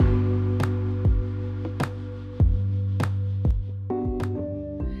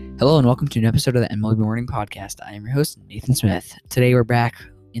Hello and welcome to an episode of the MLB Morning Podcast. I am your host, Nathan Smith. Today we're back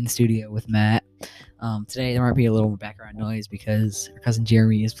in the studio with Matt. Today there might be a little background noise because our cousin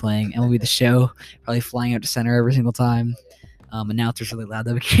Jeremy is playing MLB The Show, probably flying out to center every single time. Announcer's really loud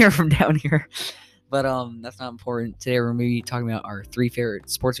that we can hear from down here. But that's not important. Today we're going to be talking about our 3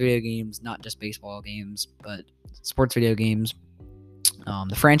 favorite sports video games, not just baseball games, but sports video games.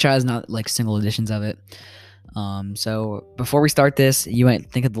 The franchise, not like single editions of it. So before we start this, you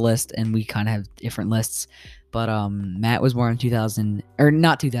might think of the list, and we kind of have different lists. But Matt was born in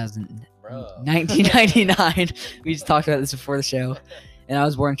 1999. We just talked about this before the show, and I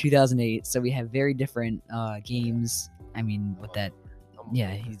was born in 2008. So we have very different games. I mean, with that,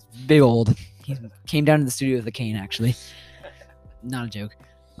 yeah, he's big old. He came down to the studio with a cane, actually. Not a joke.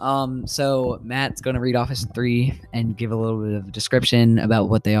 So Matt's going to read off his 3 and give a little bit of a description about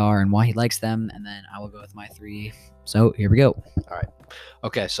what they are and why he likes them, and then I will go with my 3. So here we go. All right.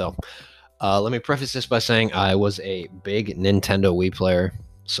 Okay, so let me preface this by saying I was a big Nintendo Wii player.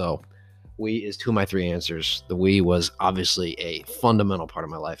 So Wii is 2 of my 3 answers. The Wii was obviously a fundamental part of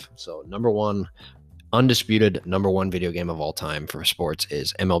my life. So number 1, undisputed number 1 video game of all time for sports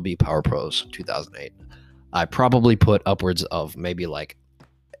is MLB Power Pros 2008. I probably put upwards of maybe like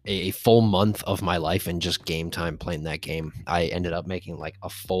a full month of my life in just game time playing that game. I ended up making like a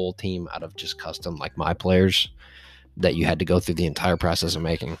full team out of just custom like my players that you had to go through the entire process of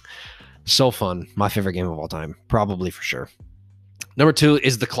making. So fun. My favorite game of all time, probably for sure. Number 2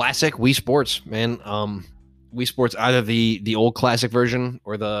 is the classic Wii Sports, man. Wii Sports, either the old classic version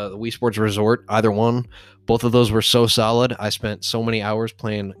or the Wii Sports Resort, either one. Both of those were so solid. I spent so many hours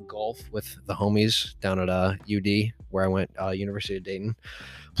playing golf with the homies down at UD, where I went, University of Dayton,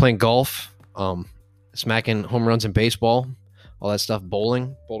 playing golf, smacking home runs in baseball, all that stuff.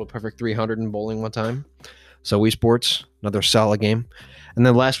 Bowling, bowled a perfect 300 in bowling one time. So Wii Sports, another solid game. And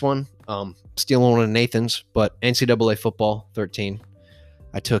then last one, stealing one of Nathan's, but NCAA football 13.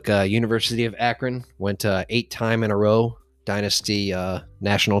 I took University of Akron, went 8-time in a row Dynasty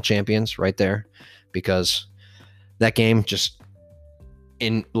national champions right there, because that game just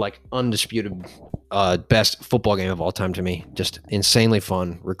in like undisputed best football game of all time to me. Just insanely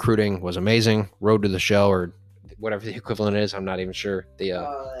fun. Recruiting was amazing. Road to the Show, or whatever the equivalent is. I'm not even sure.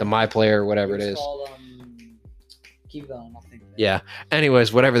 The My Player, whatever it is. Called, keep going. I'll think of it. Yeah.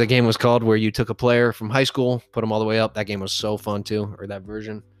 Anyways, whatever the game was called, where you took a player from high school, put them all the way up. That game was so fun too, or that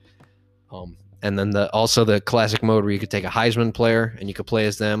version. And then also the classic mode where you could take a Heisman player and you could play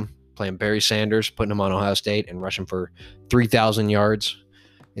as them, playing Barry Sanders, putting him on Ohio State and rushing for 3,000 yards.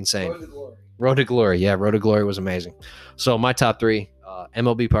 Insane. Road to Glory. Yeah, Road to Glory was amazing. So my top 3,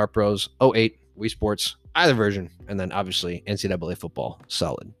 MLB Power Pros, 08, Wii Sports, either version, and then obviously NCAA football,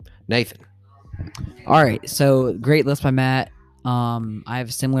 solid. Nathan. All right, so great list by Matt. I have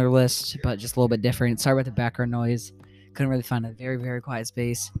a similar list, but just a little bit different. Sorry about the background noise. Couldn't really find a very, very quiet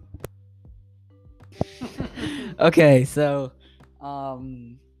space. Okay, so I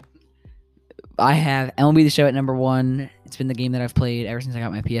have MLB The Show at number 1. It's been the game that I've played ever since I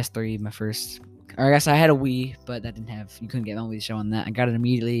got my PS3, my first. Or I guess I had a Wii, but that you couldn't get MLB The Show on that. I got it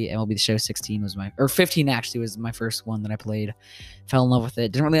immediately. MLB The Show 16 was 15 actually was my first one that I played. Fell in love with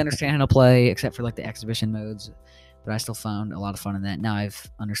it. Didn't really understand how to play except for like the exhibition modes, but I still found a lot of fun in that. Now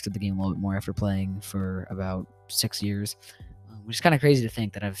I've understood the game a little bit more after playing for about 6 years, which is kind of crazy to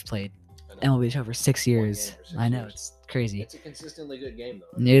think that I've played MLB The Show for 6 years. I know, it's crazy. It's a consistently good game, though.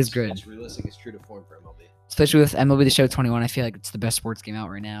 It is good. It's realistic. It's true to form for MLB. Especially with MLB The Show 21, I feel like it's the best sports game out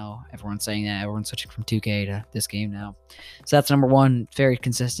right now. Everyone's saying that. Everyone's switching from 2K to this game now. So that's number 1. Very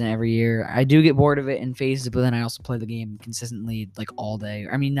consistent every year. I do get bored of it in phases, but then I also play the game consistently like all day.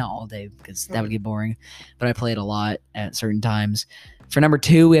 I mean, not all day because that would get boring, but I play it a lot at certain times. For number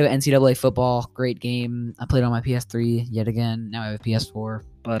 2, we have NCAA football. Great game. I played on my PS3 yet again. Now I have a PS4.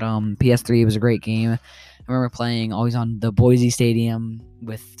 But PS3 was a great game. I remember playing always on the Boise Stadium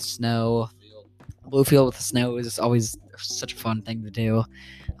with snow. Blue field with the snow is always such a fun thing to do.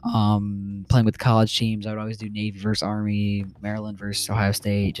 Playing with the college teams, I would always do Navy versus Army, Maryland versus Ohio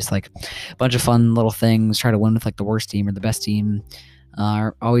State. Just like a bunch of fun little things. Try to win with like the worst team or the best team. I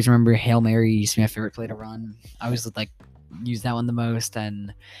always remember Hail Mary used to be my favorite play to run. I always like use that one the most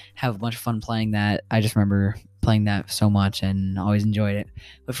and have a bunch of fun playing that. I just remember playing that so much and always enjoyed it.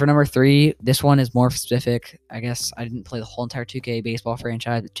 But for number 3, this one is more specific. I guess I didn't play the whole entire 2K baseball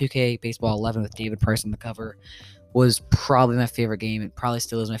franchise. The 2K Baseball 11 with David Price on the cover was probably my favorite game. It probably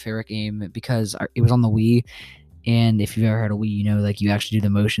still is my favorite game because it was on the Wii. And if you've ever had a Wii, you know, like you actually do the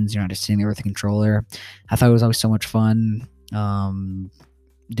motions. You're not just sitting there with a controller. I thought it was always so much fun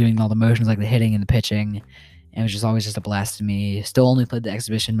doing all the motions, like the hitting and the pitching. And it was just always just a blast to me. Still only played the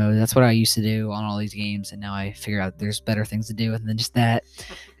exhibition mode. That's what I used to do on all these games, and now I figure out there's better things to do than just that.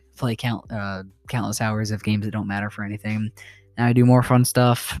 Play countless hours of games that don't matter for anything. Now I do more fun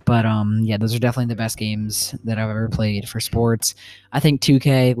stuff, but yeah, those are definitely the best games that I've ever played for sports. I think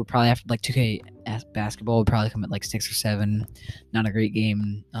 2K would probably have 2K basketball would probably come at like 6 or 7. Not a great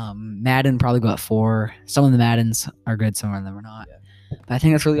game. Madden probably go at 4. Some of the Maddens are good, some of them are not. Yeah. But I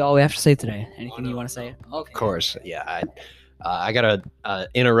think that's really all we have to say today. Anything you want to say? Okay. Of course, yeah. I gotta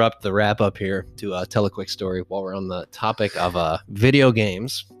interrupt the wrap up here to tell a quick story while we're on the topic of video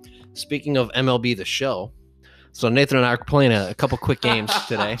games. Speaking of MLB The Show, so Nathan and I are playing a couple quick games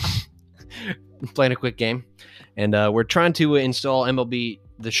today. Playing a quick game, and we're trying to install MLB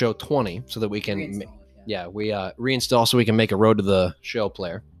The Show 20 so that we can, reinstall so we can make a Road to the Show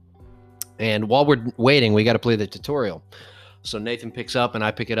player. And while we're waiting, we got to play the tutorial. So Nathan picks up and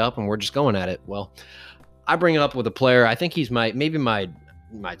I pick it up, and we're just going at it. Well, I bring it up with a player. I think he's maybe my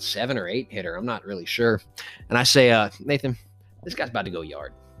 7 or 8 hitter. I'm not really sure. And I say, Nathan, this guy's about to go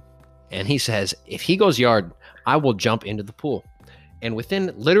yard. And he says, if he goes yard, I will jump into the pool. And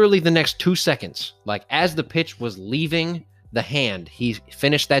within literally the next 2 seconds, like as the pitch was leaving the hand, he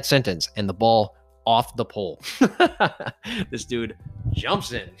finished that sentence and the ball off the pole. This dude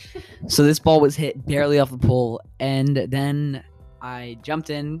jumps in. So this ball was hit barely off the pole, and then I jumped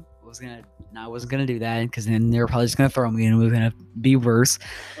in. I wasn't gonna do that because then they were probably just gonna throw me and it was gonna be worse.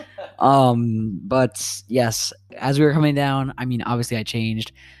 But yes, as we were coming down, I mean, obviously I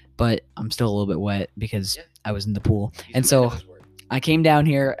changed, but I'm still a little bit wet because I was in the pool. And so I came down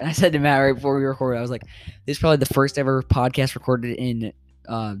here and I said to Matt right before we recorded, I was like, this is probably the first ever podcast recorded in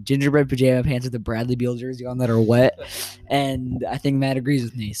gingerbread pajama pants with the Bradley Beal jersey on that are wet. And I think Matt agrees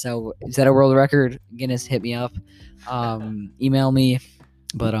with me. So is that a world record? Guinness, hit me up. Email me.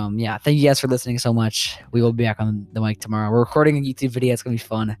 But yeah, thank you guys for listening so much. We will be back on the mic tomorrow. We're recording a YouTube video. It's gonna be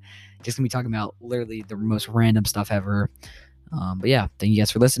fun. Just gonna be talking about literally the most random stuff ever. But yeah, thank you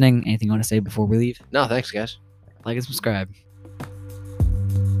guys for listening. Anything you want to say before we leave? No, thanks, guys. Like and subscribe.